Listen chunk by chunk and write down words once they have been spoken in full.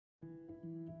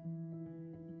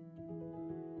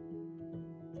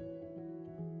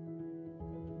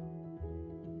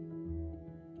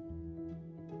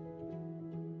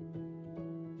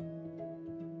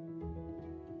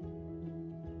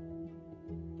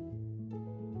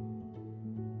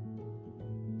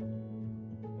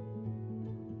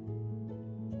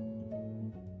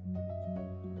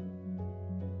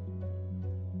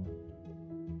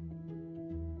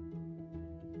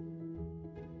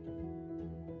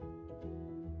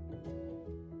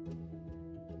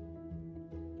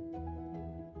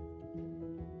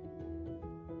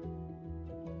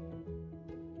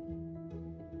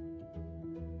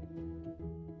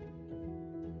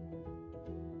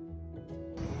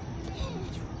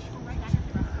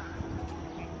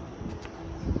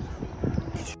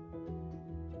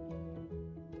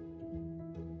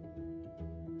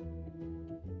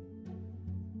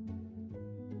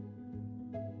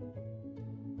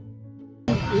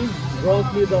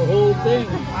brought me the whole thing.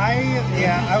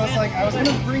 I was like, I was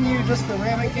gonna bring you just the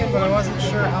ramekin, but I wasn't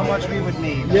sure how much we would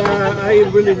need. Yeah, I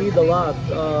really need a lot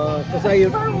because I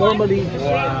normally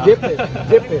dip it.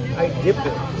 I dip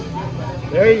it.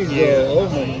 There you go. Oh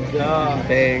my God.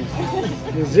 Thanks.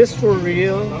 Is this for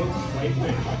real?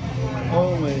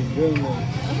 Oh my goodness.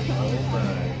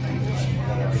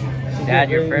 Dad,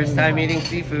 your first time eating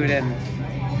seafood in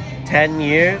 10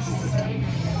 years?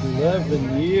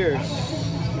 11 years.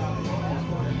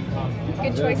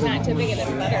 Good choice not to make it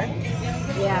in butter.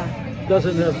 Yeah.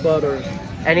 Doesn't have butter.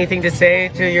 Anything to say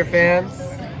to your fans?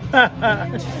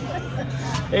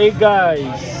 Hey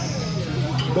guys,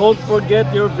 don't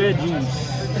forget your veggies.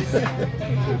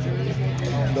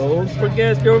 Don't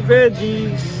forget your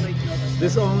veggies.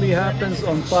 This only happens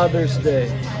on Father's Day.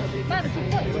 Mom,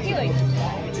 keep peeling.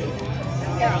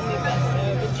 Here, I'll leave this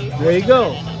the juice. There you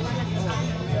go.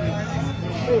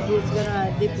 Wait, he's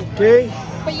gonna dip it. Okay.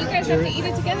 But you guys have to eat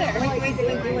it together. Wait for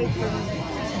me.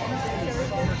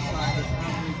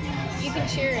 You can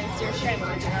cheers your shrimp.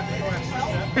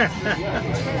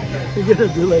 You're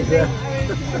gonna do like that.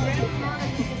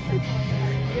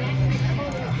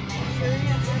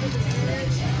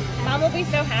 Mom will be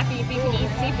so happy if you can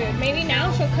eat seafood. Maybe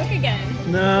now she'll cook again.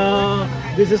 No,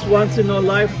 this is once in a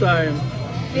lifetime.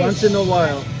 Once in a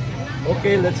while.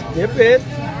 Okay, let's dip it.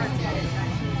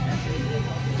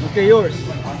 Okay, yours.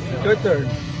 Your turn.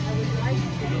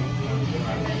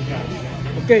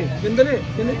 Okay, gandali.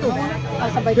 Ganito.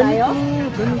 Sabay tayo?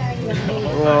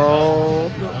 Oh.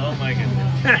 Oh my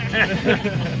goodness.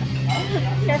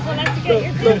 Careful not to get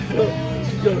your food.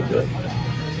 Go.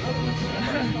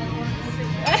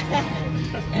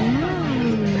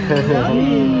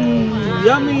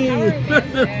 Yummy!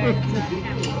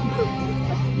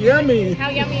 Yummy! How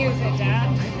yummy is it, Dad?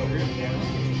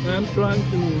 I'm trying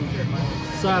to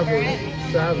savor it.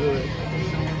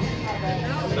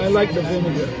 I like the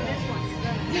vinegar.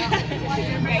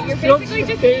 Yeah, you're Still basically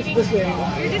just tastes eating. the same.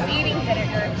 You're just eating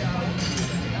vinegar.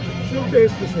 Still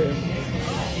tastes the same.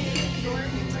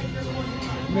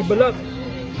 May balat.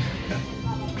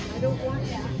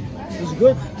 It's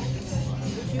good.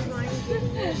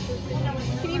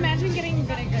 Can you imagine getting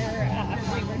vinegar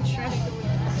flavored shrimp?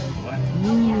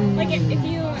 Mm. Like if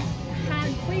you had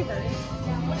flavors,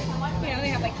 you know, they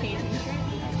have like Cajun shrimp.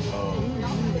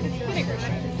 It's vinegar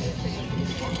shrimp.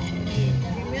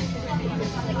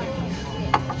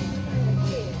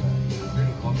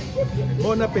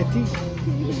 Bon appetit.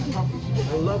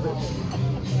 I love it.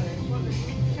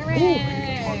 Hooray!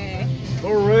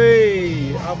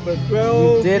 Hooray! After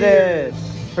 12 You did it!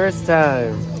 First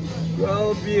time.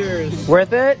 12 years.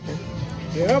 Worth it?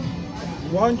 Yep.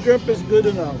 One shrimp is good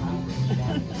enough.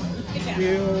 Good job.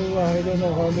 Till I don't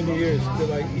know how many years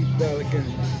till I eat that again.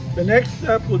 The next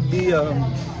step would be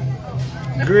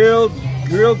grilled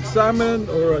salmon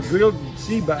or a grilled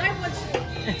sea bass.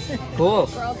 Cool.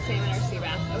 Grilled salmon or sea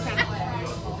bass. Okay.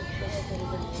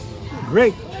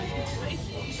 Great.